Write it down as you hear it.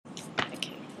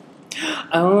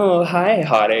Oh, hi,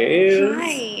 hotties.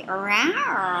 Hi.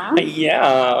 Rawr.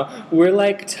 Yeah, we're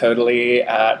like totally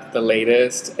at the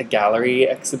latest gallery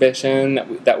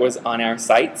exhibition that was on our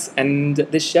sites, and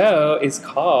the show is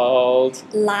called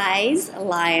Lies,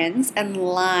 lions, and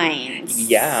lines.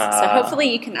 Yeah. So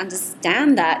hopefully you can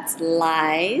understand that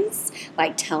lies,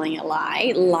 like telling a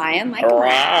lie, lion, like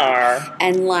Rawr.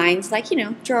 and lines, like,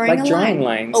 drawing Like a drawing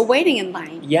line. lines. Or waiting in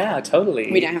line. Yeah,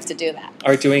 totally. We don't have to do that.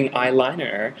 Or doing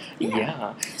eyeliner.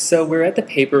 Yeah. So we're at the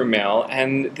paper mill,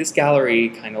 and this gallery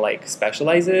kind of like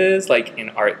specializes like in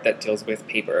art that deals with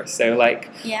paper. So like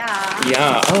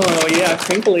Yeah. oh yeah,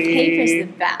 twinkly. Paper's the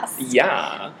best.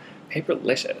 Yeah,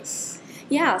 paperlicious.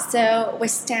 Yeah, so we're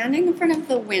standing in front of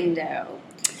the window.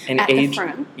 And at the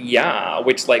front. Yeah,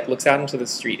 which like looks out into the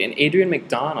street. And Adrian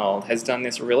McDonald has done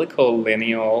this really cool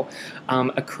lineal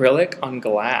acrylic on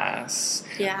glass.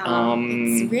 Yeah,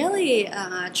 it's really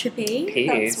trippy. Piece.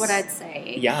 That's what I'd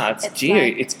say. Yeah,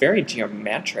 it's very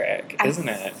geometric, isn't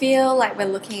it? I feel like we're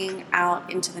looking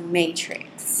out into the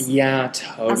Matrix. Yeah,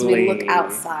 totally. As we look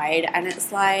outside, and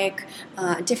it's like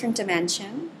a different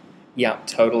dimension. Yeah,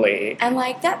 totally. And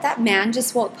like that man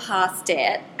just walked past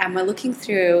it, and we're looking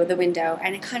through the window,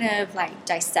 and it kind of like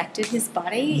dissected his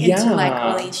body into like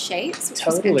all these shapes, which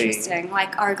was interesting,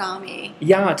 like origami.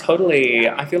 Yeah, totally.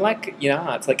 I feel like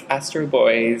it's like Astro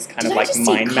Boy's kind of like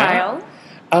mind map.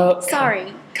 Oh,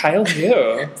 sorry. Kyle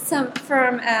who?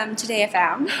 From Today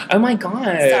FM. Oh my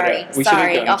god. We should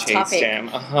have off chased topic. him.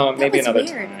 Maybe that was another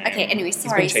weird. time. Okay, anyway,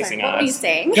 sorry. What were you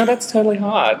saying? No, that's totally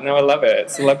hot. No, I love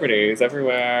it. Celebrities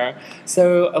everywhere.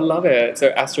 So I love it. So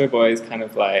Astro Boy is kind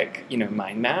of like,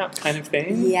 mind map kind of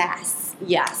thing. Yes.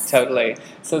 Totally.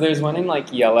 So there's one in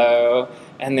like yellow,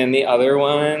 and then the other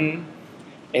one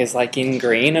is like in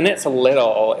green, and it's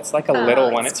like a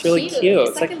little one. It's really cute.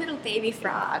 It's like a little baby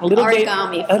frog. A little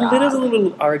origami frog. A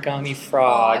little origami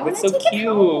frog. It's so cute.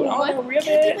 Oh, ribbit.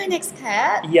 Can I be my next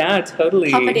pet? Yeah,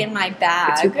 totally. Pop it in my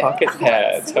bag. It's your pocket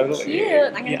pet. It's so totally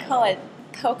cute. I'm gonna call it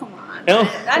Pokemon. No,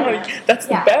 that's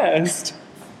the best.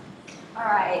 All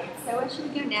right. So what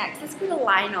should we do next? Let's go to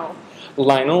Lionel.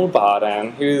 Lionel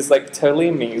Barden, who's like totally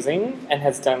amazing and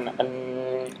has done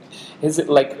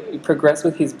progressed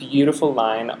with his beautiful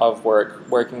line of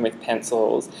working with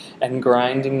pencils and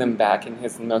grinding them back in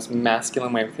his most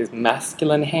masculine way with his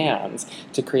masculine hands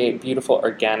to create beautiful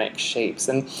organic shapes.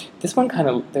 And this one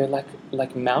they're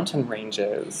like mountain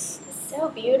ranges. So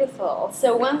beautiful.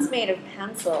 So one's made of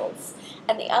pencils,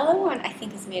 and the other one I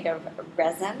think is made of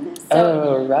resin.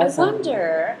 So resin. I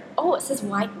wonder. Oh, it says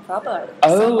white rubber.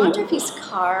 So I wonder if he's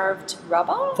carved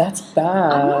rubber. That's best.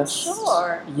 I'm not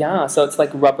sure. Yeah, so it's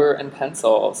like rubber and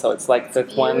pencil. So it's like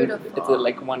it's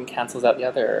like one cancels out the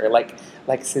other,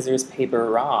 like scissors, paper,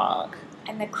 rock.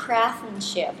 And the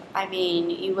craftsmanship, I mean,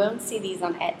 you won't see these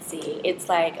on Etsy. It's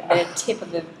like the tip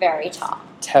of the very top.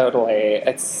 Totally.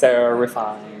 It's so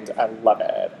refined. I love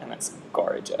it. And it's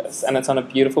gorgeous. And it's on a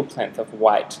beautiful plinth of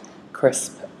white,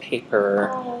 crisp paper.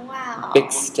 Oh, wow.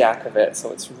 Big stack of it.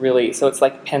 So it's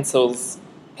like pencils,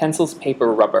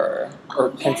 paper, rubber. Or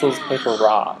pencils, paper,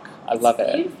 rock. I love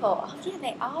it. Beautiful. Oh, yeah,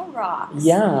 they are rocks.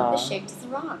 Yeah. The shapes of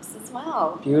rocks as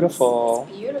well. Beautiful.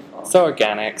 It's beautiful. So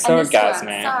organic, so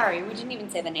orgasmic. Sorry, we didn't even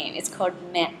say the name. It's called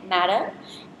Matter,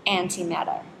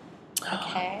 Antimatter.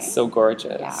 Okay. So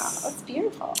gorgeous. Yeah, it's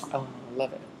beautiful. Oh, I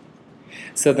love it.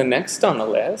 So the next on the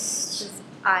list is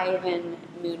Ivan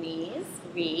Muniz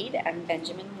Reed and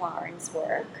Benjamin Warren's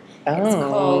work. Oh. It's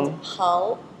called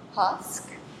Hull Husk.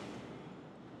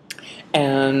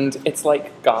 And it's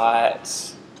like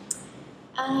got...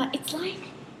 it's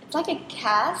like a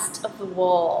cast of the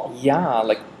wall. Yeah,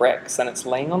 like bricks, and it's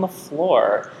laying on the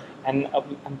floor. And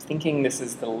I'm thinking this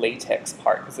is the latex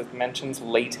part, because it mentions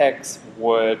latex,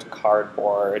 wood,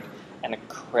 cardboard, and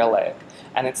acrylic.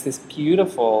 And it's this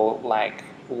beautiful, like,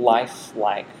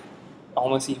 lifelike,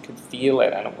 almost you could feel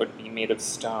it, and it would be made of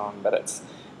stone, but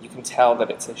you can tell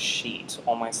that it's a sheet,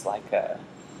 almost like a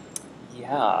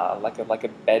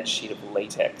bed sheet of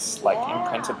latex, like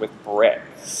imprinted with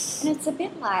bricks. And it's a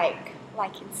bit like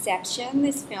Inception,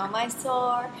 this film I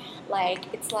saw.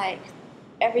 Like, it's like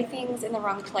everything's in the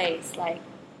wrong place. Like,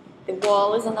 the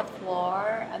wall is on the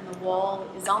floor, and the wall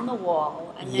is on the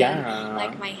wall. And then,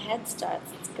 like, my head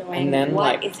starts going, and then,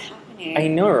 what is happening? I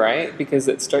know, right? Because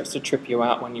it starts to trip you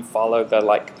out when you follow the,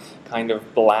 like, kind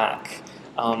of black...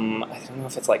 I don't know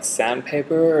if it's like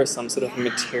sandpaper or some sort of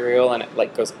material, and it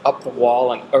like goes up the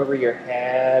wall and over your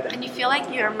head. And you feel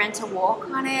like you're meant to walk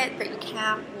on it, but you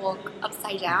can't walk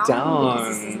upside down. Because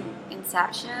this is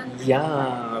Inception.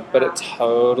 Yeah, but it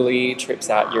totally trips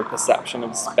out your perception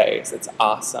of space. It's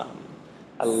awesome.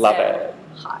 I love it.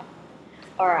 Hot.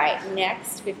 All right,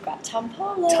 next we've got Tom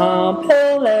Polo. Tom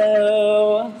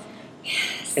Polo.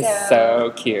 It's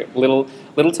so cute. Little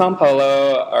Tom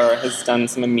Polo has done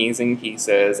some amazing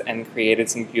pieces and created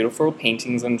some beautiful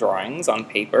paintings and drawings on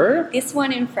paper. This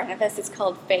one in front of us is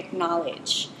called Fake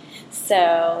Knowledge.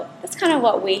 So that's kind of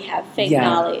what we have, fake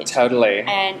knowledge. Yeah, totally.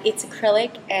 And it's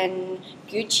acrylic and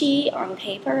Gucci on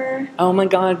paper. Oh my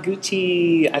God,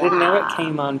 Gucci. I didn't know it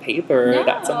came on paper. No.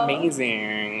 That's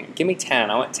amazing. Give me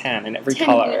 10. I want 10 in every 10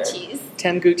 color. Guccis.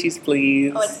 10 Guccis,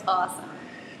 please. Oh, it's awesome.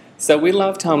 So we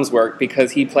love Tom's work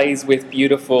because he plays with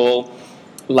beautiful,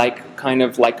 kind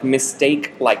of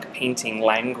mistake-like painting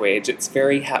language. It's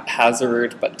very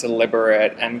haphazard but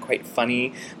deliberate and quite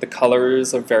funny. The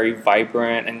colors are very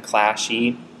vibrant and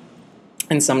clashy.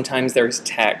 And sometimes there's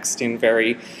text in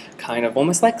very kind of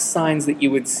almost like signs that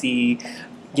you would see,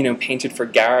 painted for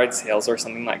garage sales or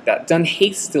something like that. Done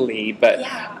hastily, but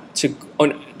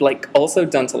also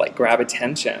done to grab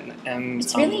attention. And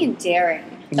it's really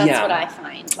endearing. That's what I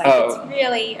find. It's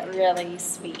really, really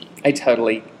sweet. I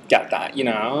totally get that,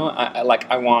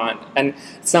 I want, and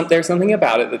there's something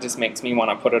about it that just makes me want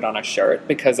to put it on a shirt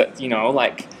because,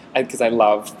 because I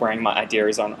love wearing my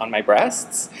ideas on my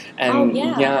breasts. And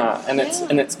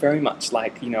it's very much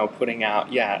putting out,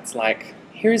 it's like,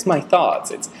 here's my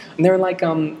thoughts. They're like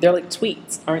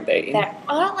tweets, aren't they? They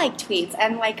are like tweets,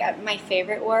 and my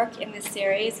favorite work in this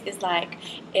series is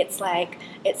it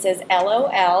says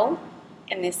LOL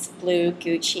in this blue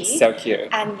Gucci. So cute.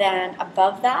 And then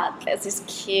above that, there's this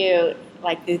cute,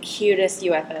 the cutest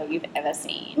UFO you've ever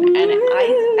seen. And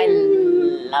I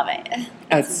love it.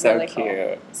 That's so really cute.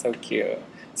 Cool. So cute.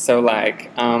 So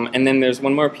and then there's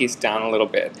one more piece down a little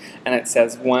bit, and it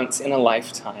says once in a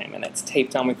lifetime, and it's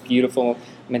taped on with beautiful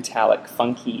metallic,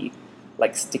 funky,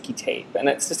 sticky tape. And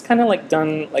it's just kind of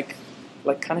done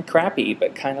kind of crappy,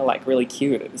 but kind of really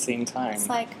cute at the same time. It's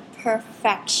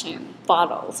perfection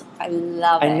bottled. I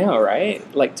love it. I know, right?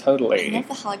 Totally. I love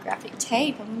the holographic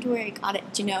tape. I wonder where he got it.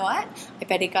 Do you know what? I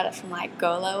bet he got it from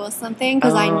Golo or something,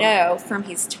 because I know from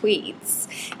his tweets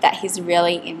that he's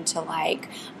really into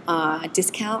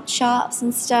discount shops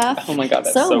and stuff. Oh my God,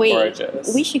 that's so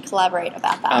gorgeous. We should collaborate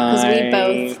about that because we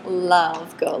both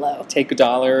love Golo. Take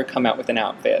 $1, come out with an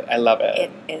outfit. I love it.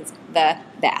 It is the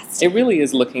best. It really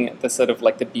is looking at the sort of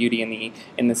the beauty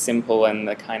in the simple and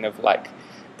the kind of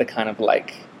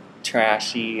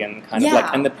trashy and kind of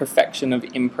and the perfection of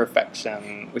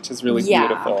imperfection, which is really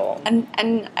beautiful.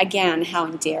 And again, how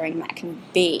endearing that can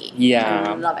be. Yeah.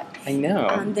 I love it. I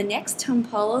know. The next Tom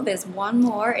Polo, there's one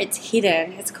more. It's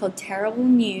hidden. It's called Terrible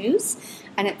News,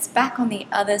 and it's back on the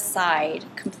other side,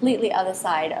 completely other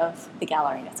side of the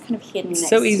gallery. It's kind of hidden next to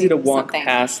so easy to walk something.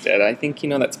 past it. I think,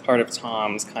 that's part of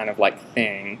Tom's kind of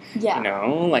thing.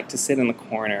 Yeah. To sit in the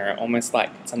corner, almost like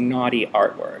it's a naughty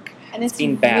artwork. And it's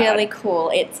bad. Really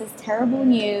cool. It says Terrible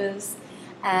News,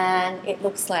 and it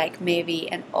looks like maybe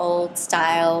an old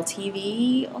style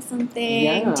TV or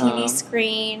something, TV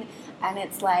screen, and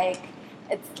it's kind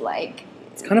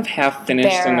of half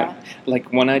finished, and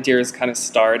one idea is kind of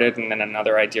started, and then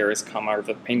another idea has come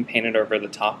over, painted over the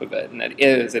top of it, and it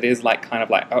is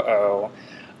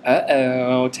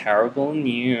terrible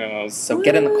news. So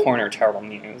Get in the corner, terrible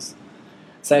news.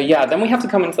 So then we have to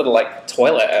come into the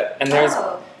toilet, and there's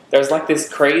this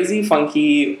crazy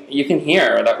funky, you can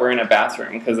hear that we're in a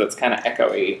bathroom because it's kind of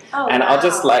echoey. Oh, and I'll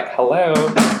just hello,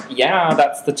 yeah,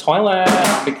 that's the toilet,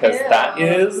 because that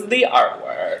is the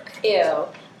artwork. Ew.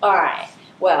 All right.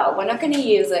 Well, we're not going to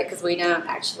use it because we don't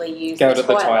actually use the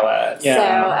toilet. toilet.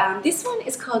 Yeah. So this one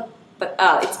is called,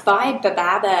 it's by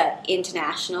Bababa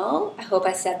International. I hope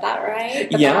I said that right.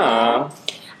 Bababa. Yeah.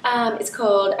 It's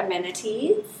called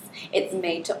Amenities. It's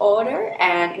made to order,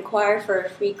 and inquire for a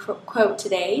free quote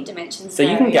today. Dimensions. So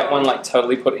you can get one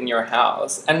totally put in your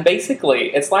house, and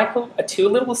basically it's two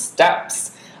little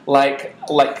steps,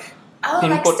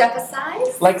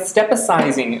 step-a-size?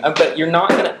 Step-a-sizing, but you're not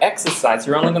going to exercise.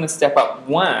 You're only going to step up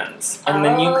once, and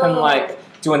then you can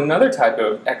do another type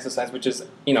of exercise, which is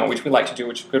which we like to do,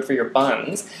 which is good for your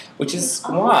buns, which is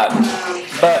squat.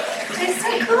 But it's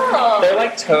so cool.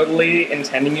 They're totally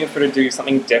intending you to do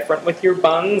something different with your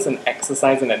buns and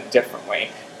exercise in a different way.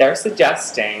 They're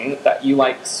suggesting that you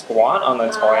squat on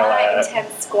the toilet.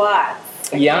 Intense squats.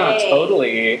 Okay. Yeah,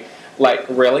 totally.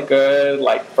 Really good,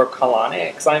 for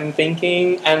colonics, I'm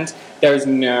thinking. And there's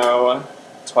no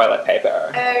toilet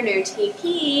paper. Oh, no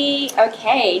TP.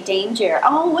 Okay, danger.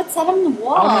 Oh, what's that on the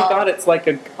wall? Oh my God, it's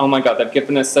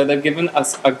they've given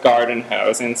us a garden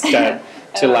hose instead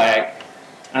to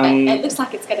It looks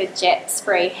like it's got a jet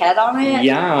spray head on it.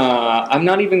 Yeah, I'm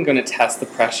not even going to test the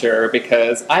pressure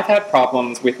because I've had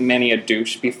problems with many a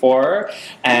douche before,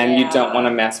 and you don't want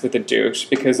to mess with a douche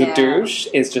because a douche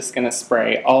is just going to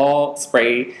spray,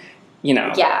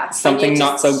 something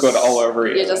not so good all over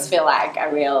you. You just feel like a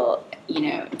real,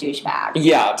 douchebag.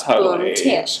 Yeah, totally. Boom,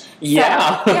 tish.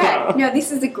 Yeah. So, no,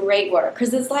 this is a great work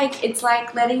because it's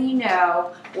like letting you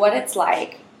know what it's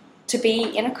like to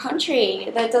be in a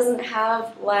country that doesn't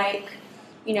have a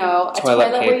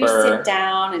toilet where you sit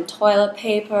down and toilet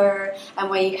paper and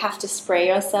where you have to spray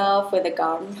yourself with a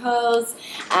garden hose.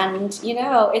 And,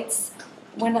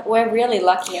 we're really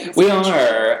lucky in this country.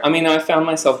 are. I mean, I found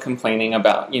myself complaining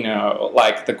about,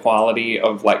 the quality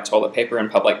of, toilet paper in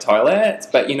public toilets.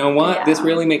 But you know what? Yeah. This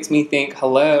really makes me think,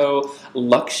 hello,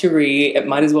 luxury. It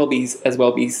might as well be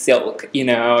silk,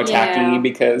 tacky,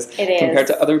 because compared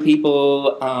to other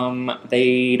people,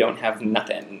 they don't have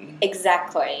nothing.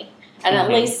 Exactly. And at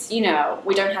least, we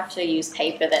don't have to use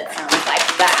paper that sounds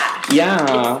like that.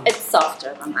 Yeah. It's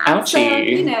softer than that.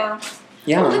 Ouchie. So,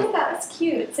 yeah. Oh, look at that. That's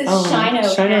cute. It says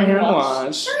Shino hand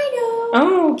wash. Shino.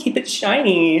 Oh, keep it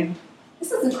shiny.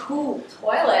 This is a cool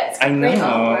toilet. I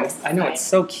know. It's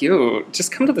so cute.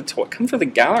 Just come to the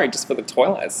gallery just for the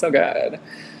toilet. It's so good.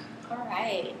 All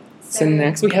right. So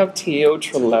next we have Theo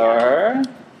Trelaw,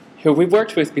 who we've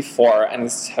worked with before and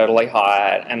is totally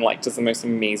hot and does the most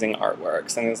amazing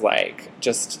artworks and is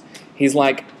he's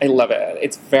I love it.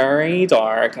 It's very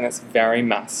dark and it's very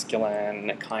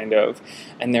masculine kind of,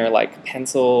 and they're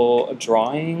pencil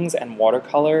drawings and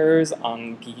watercolors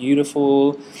on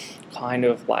beautiful kind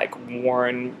of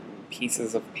worn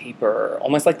pieces of paper,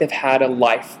 almost like they've had a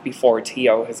life before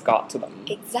Theo has got to them.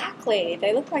 Exactly.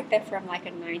 They look like they're from a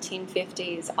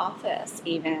 1950s office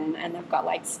even, and they've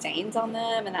got stains on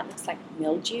them, and that looks like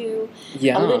mildew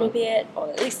a little bit,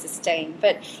 or at least a stain.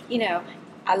 But,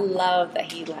 I love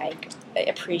that he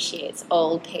appreciates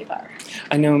old paper.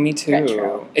 I know, me too.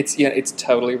 Retro. It's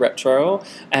totally retro,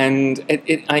 and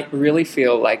I really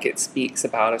feel like it speaks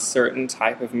about a certain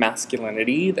type of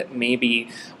masculinity that maybe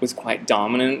was quite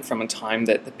dominant from a time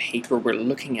that the paper we're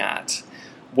looking at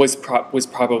was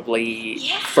probably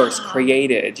first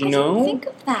created. I didn't think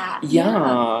of that.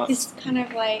 Yeah. He's kind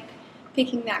of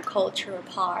picking that culture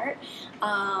apart.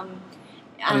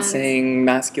 And saying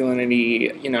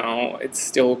masculinity, it's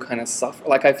still kind of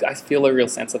I feel a real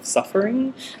sense of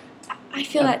suffering. I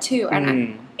feel that too.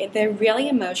 And they're really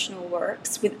emotional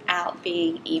works without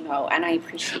being emo, and I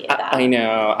appreciate that. I know.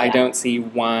 Yeah. I don't see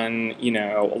one,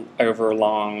 over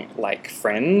long,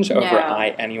 fringe over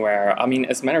eye anywhere. I mean,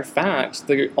 as a matter of fact,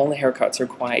 all the haircuts are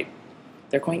quite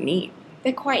neat.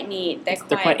 They're quite neat. They're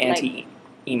quite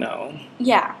anti-emo.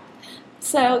 Yeah.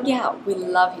 So, we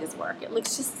love his work. It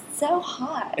looks just so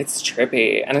hot. It's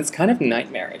trippy, and it's kind of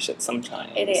nightmarish at some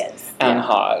times. It is. And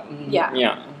hot. Yeah.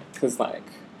 Yeah. Because, So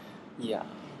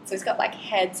he's got,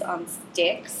 heads on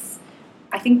sticks.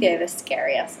 I think they're the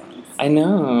scariest ones. I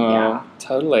know. Yeah.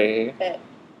 Totally. But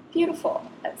beautiful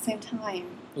at the same time.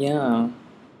 Yeah.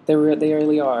 They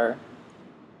really are.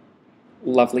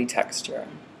 Lovely texture.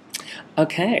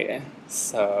 Okay.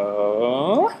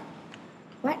 So...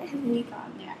 what have we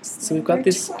got next? So we've got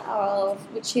this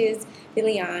 12, which is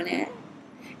Liliana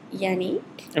Yannick.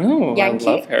 Oh, Yankee.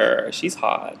 I love her. She's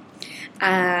hot.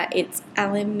 It's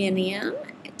aluminium,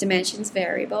 dimensions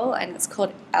variable, and it's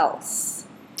called Else.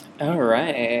 All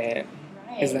right.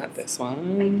 Is that this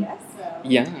one? I guess so.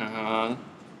 Yeah.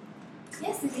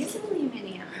 Yes, it is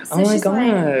aluminium. So oh my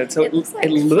god! So it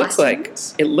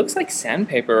looks like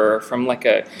sandpaper from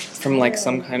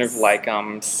some kind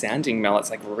of sanding mill.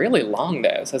 It's really long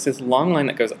though. So it's this long line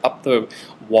that goes up the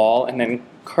wall and then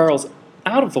curls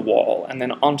out of the wall and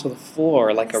then onto the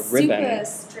floor like a ribbon. Super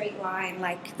straight line,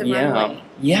 like the runway.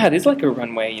 Yeah, it is like a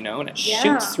runway, and it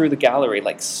shoots through the gallery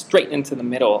straight into the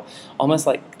middle, almost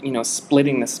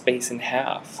splitting the space in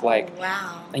half.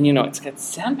 Wow. And it's got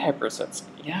sandpaper, so it's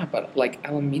but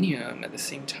aluminium at the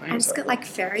same time. And it's got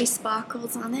fairy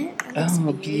sparkles on it.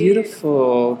 Oh,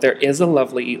 beautiful! There is a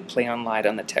lovely play on light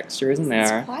on the texture, isn't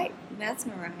there? It's quite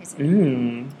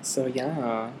mesmerizing. So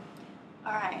yeah.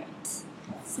 All right.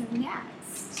 So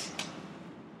next,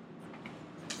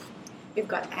 we've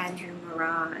got Andrew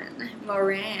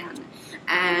Moran,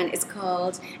 and it's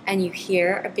called "And You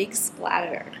Hear a Big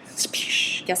Splatter."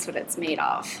 Guess what it's made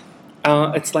of?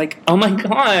 It's oh my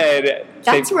god!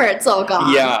 That's where it's all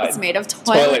gone. Yeah, it's made of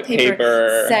toilet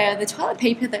paper. So the toilet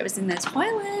paper that was in the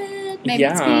toilet maybe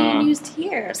it's being used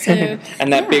here. So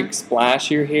and that big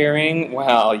splash you're hearing,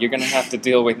 well, you're going to have to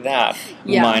deal with that.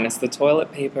 Minus the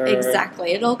toilet paper.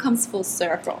 Exactly. It all comes full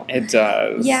circle. It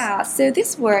does. Yeah, so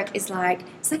this work is like,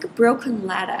 it's like a broken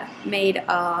ladder made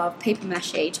of paper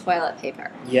mache toilet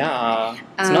paper. Yeah.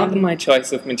 It's not my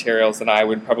choice of materials that I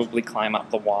would probably climb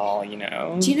up the wall, you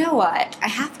know. Do you know what? I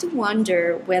have to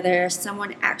wonder whether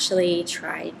someone actually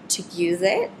tried to use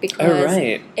it because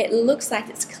it looks like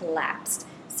it's collapsed.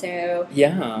 So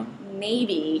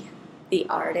maybe the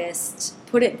artist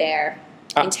put it there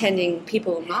intending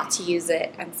people not to use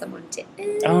it, and someone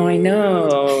didn't. Oh, I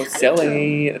know.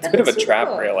 Silly. It's a bit of a trap,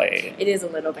 really. It is a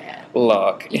little bit.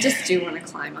 Look. You just do want to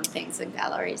climb on things in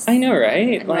galleries. I know,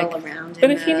 right? And roll around.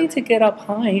 But if you need to get up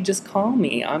high, just call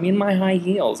me. I'm in my high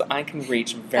heels. I can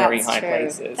reach very high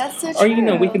places. That's so true. Or, you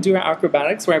know, we could do our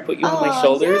acrobatics where I put you on my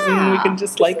shoulders and we can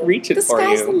just, like, reach it for you.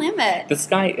 The sky's the limit. The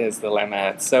sky is the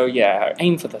limit. So, yeah,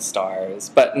 aim for the stars,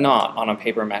 but not on a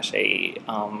paper mache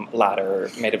ladder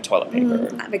made of toilet paper.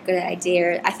 Not a good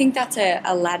idea. I think that's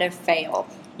a ladder fail.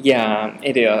 Yeah,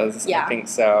 it is. Yeah. I think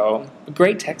so.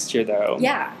 Great texture, though.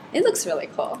 Yeah, it looks really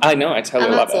cool. I know, I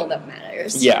totally love it. And that's all that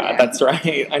matters. Yeah, that's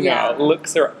right. I know. Yeah.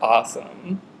 Looks are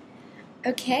awesome.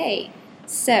 Okay,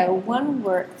 so one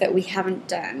work that we haven't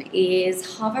done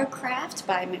is Hovercraft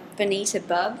by Benita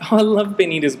Bubb. Oh, I love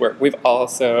Benita's work. We've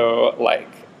also,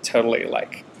 totally,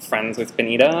 friends with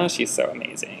Benita. She's so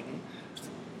amazing.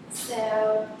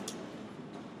 So...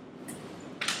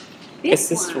 It's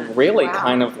just really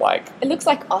kind of like... It looks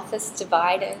like office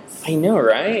dividers. I know,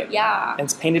 right? Yeah. And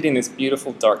it's painted in this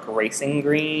beautiful dark racing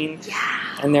green.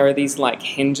 Yeah. And there are these,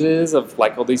 hinges of,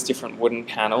 all these different wooden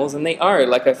panels. And they are,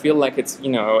 I feel like it's,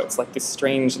 it's like this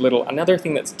strange little... Another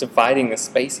thing that's dividing the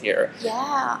space here.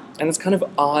 Yeah. And it's kind of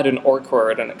odd and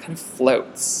awkward, and it kind of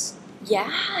floats. Yeah,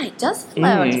 it does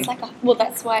float. It's like well,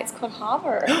 that's why it's called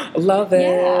hover. Love it.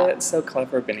 Yeah. So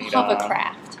clever, Benita.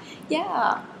 Hovercraft.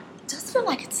 Yeah. Does feel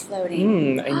like it's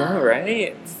floating. I know,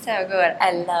 right? So good.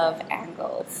 I love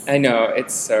angles. I know,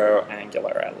 it's so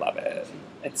angular. I love it.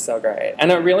 It's so great.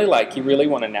 And I really you really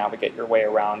want to navigate your way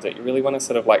around it. You really want to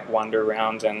sort of wander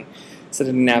around and sort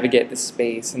of navigate the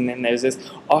space. And then there's this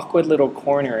awkward little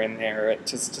corner in there. It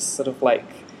just sort of I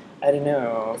don't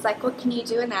know. It's like, what can you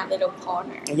do in that little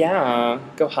corner? Yeah,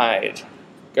 go hide.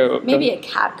 Maybe a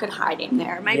cat could hide in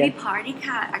there. Maybe Party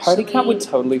Cat actually. Party Cat would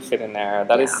totally fit in there.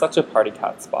 That is such a Party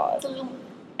Cat spot. It's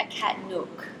a cat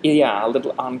nook. Yeah, a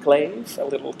little enclave, a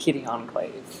little kitty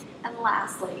enclave. And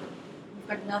lastly, we've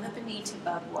got another Benita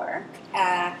Bubb work.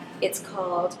 It's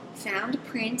called Found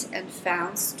Print and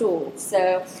Found Stool.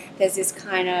 So there's this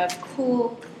kind of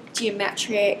cool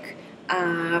geometric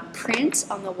print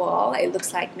on the wall. It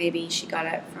looks like maybe she got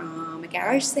it from a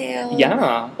garage sale.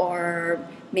 Yeah. Or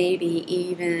maybe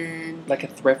even... like a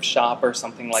thrift shop or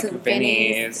something like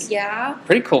Vinnie's. Yeah.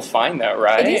 Pretty cool find though,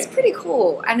 right? It is pretty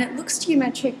cool. And it looks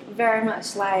geometric very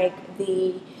much like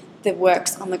the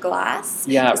works on the glass.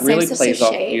 Yeah, it really plays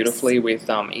off shapes. beautifully with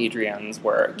Adrian's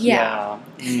work. Yeah.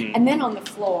 And then on the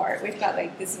floor, we've got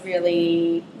this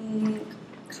really...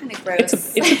 kind of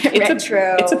gross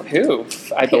retro. It's a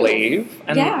poof, I believe.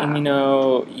 And,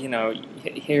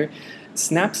 here,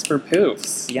 snaps for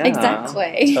poofs. Yeah.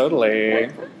 Exactly. Totally.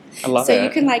 I love it. So you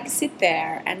can sit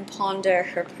there and ponder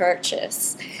her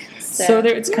purchase. So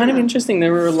it's kind of interesting.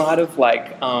 There were a lot of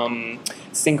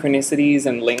synchronicities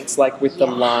and links with the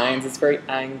lines. It's very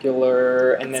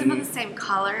angular. And then some of the same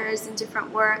colors in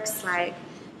different works, the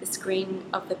green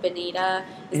of the Benita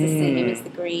is the same as the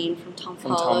green from Tom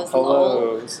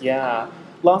Polo's. Yeah.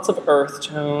 Lots of earth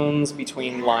tones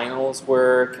between Lionel's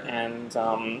work and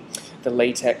the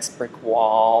latex brick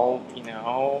wall,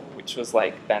 which was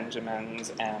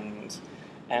Benjamin's and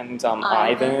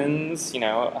Ivan's,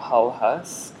 a Hull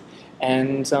Husk.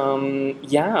 And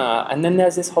and then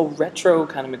there's this whole retro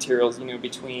kind of materials, between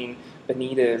between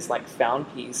Benita's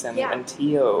found piece and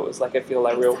Tio's. I feel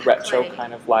real retro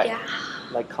kind of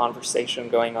conversation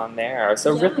going on there.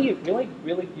 So really, really,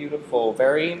 really beautiful.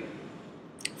 Very,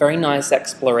 very nice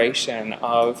exploration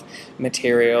of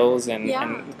materials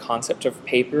and concept of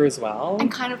paper as well.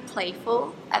 And kind of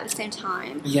playful at the same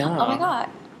time. Yeah. Oh my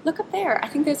god. Look up there. I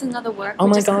think there's another work. Oh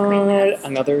my god.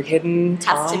 Another hidden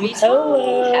Tom. Has to be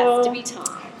Tom. Has to be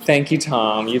Tom. Thank you,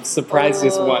 Tom. You've surprised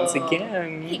us once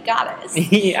again. He got us.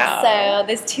 Yeah. So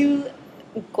there's two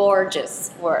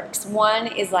gorgeous works. One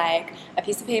is a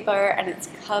piece of paper and it's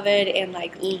covered in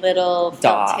little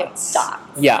dots.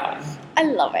 Yeah. I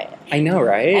love it. I know,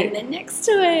 right? And then next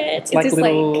to it, it's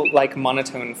little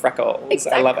monotone freckles.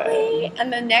 Exactly. I love it.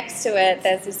 And then next to it,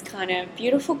 there's this kind of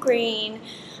beautiful green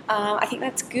I think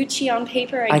that's Gucci on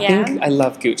paper I again. think I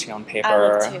love Gucci on paper. I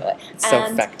love too. It's so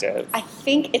And effective. I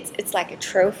think it's like a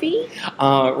trophy.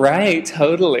 Right,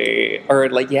 totally. Or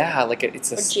like, yeah, like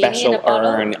it's a Or genie in special a bottle.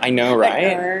 urn. I know, right?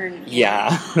 An urn.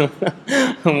 Yeah.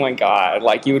 Oh my God.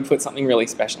 Like you would put something really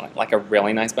special, like a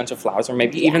really nice bunch of flowers, or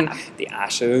maybe even the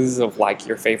ashes of like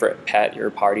your favorite pet, your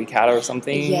party cat or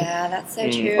something. Yeah, that's so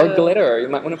true. Or glitter. You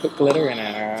might want to put glitter in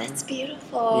it. That's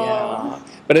beautiful. Yeah.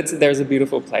 But there's a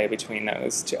beautiful play between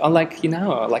those two. Oh, like,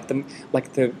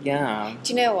 yeah.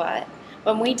 Do you know what?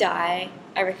 When we die,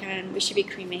 I reckon we should be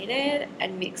cremated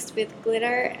and mixed with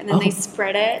glitter, and then they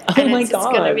spread it, Oh and my it's just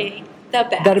going to be the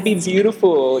best. That'd be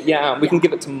beautiful. Yeah, we can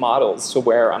give it to models to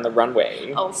wear on the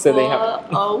runway. Oh,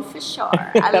 for sure.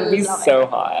 That'd be love so it.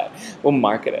 hot. We'll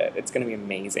market it. It's going to be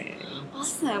amazing.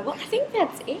 Awesome. Well, I think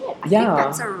that's it. I think Yeah.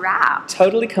 that's a wrap.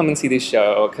 Totally come and see this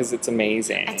show because it's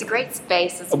amazing. It's a great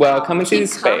space as well. Well, come and see Keep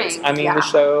the space. coming. I mean, the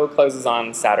show closes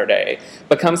on Saturday,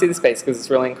 but come see the space because it's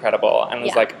really incredible. And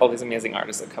there's like all these amazing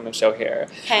artists that come and show here.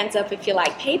 Hands up if you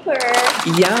like paper.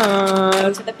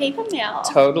 Yeah. To the paper mill.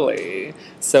 Totally.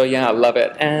 So yeah, love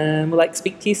it. And we'll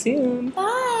speak to you soon.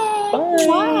 Bye. Bye.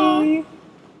 Bye.